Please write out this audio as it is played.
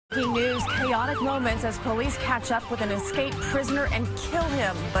breaking news, chaotic moments as police catch up with an escaped prisoner and kill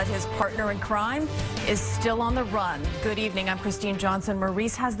him. But his partner in crime is still on the run. Good evening, I'm Christine Johnson.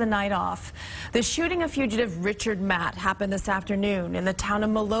 Maurice has the night off. The shooting of fugitive Richard Matt happened this afternoon in the town of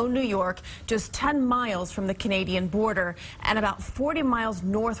Malone, New York, just 10 miles from the Canadian border and about 40 miles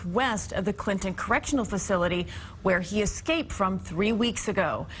northwest of the Clinton Correctional Facility, where he escaped from 3 weeks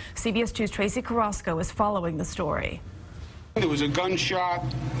ago. CBS 2's Tracee Carrasco is following the story. There was a gunshot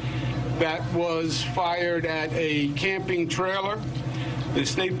that was fired at a camping trailer. The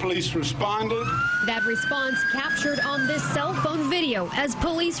state police responded. That response captured on this cell phone video as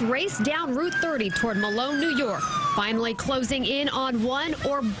police raced down Route 30 toward Malone, New York, finally closing in on one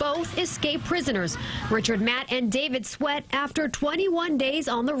or both escaped prisoners, Richard Matt and David Sweat, after 21 days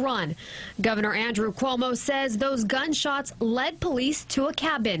on the run. Governor Andrew Cuomo says those gunshots led police to a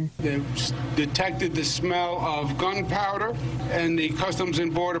cabin. They detected the smell of gunpowder, and the Customs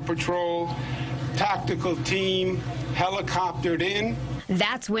and Border Patrol tactical team helicoptered in.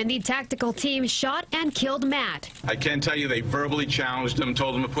 That's when the tactical team shot and killed Matt. I can tell you they verbally challenged him,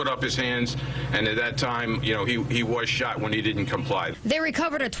 told him to put up his hands, and at that time, he was shot when he didn't comply. They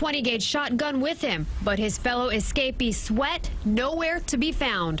recovered a 20-gauge shotgun with him, but his fellow escapee Sweat nowhere to be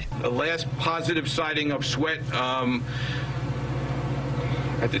found. The last positive sighting of Sweat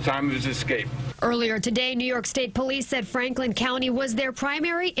at the time of his escape. Earlier today, New York State Police said Franklin County was their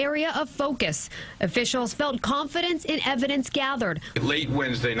primary area of focus. Officials felt confidence in evidence gathered. Late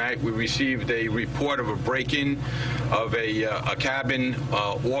Wednesday night, we received a report of a break-in of a cabin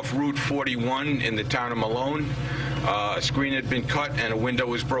off Route 41 in the town of Malone. A screen had been cut and a window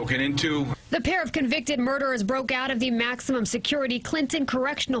was broken into. The pair of convicted murderers broke out of the maximum security Clinton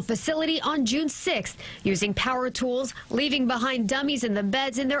Correctional Facility on June 6th, using power tools, leaving behind dummies in the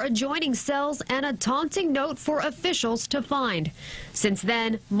beds in their adjoining cells, and a taunting note for officials to find. Since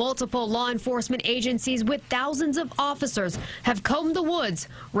then, multiple law enforcement agencies with thousands of officers have combed the woods,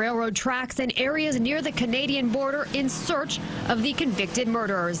 railroad tracks, and areas near the Canadian border in search of the convicted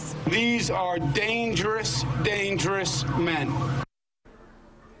murderers. These are dangerous, dangerous men.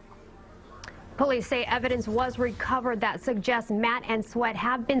 Police say evidence was recovered that suggests Matt and Sweat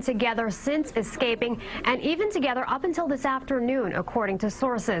have been together since escaping, and even together up until this afternoon, according to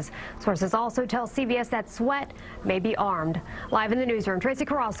sources. Sources also tell CBS that Sweat may be armed. Live in the newsroom, Tracee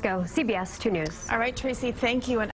Carrasco, CBS 2 News. All right, Tracee, thank you.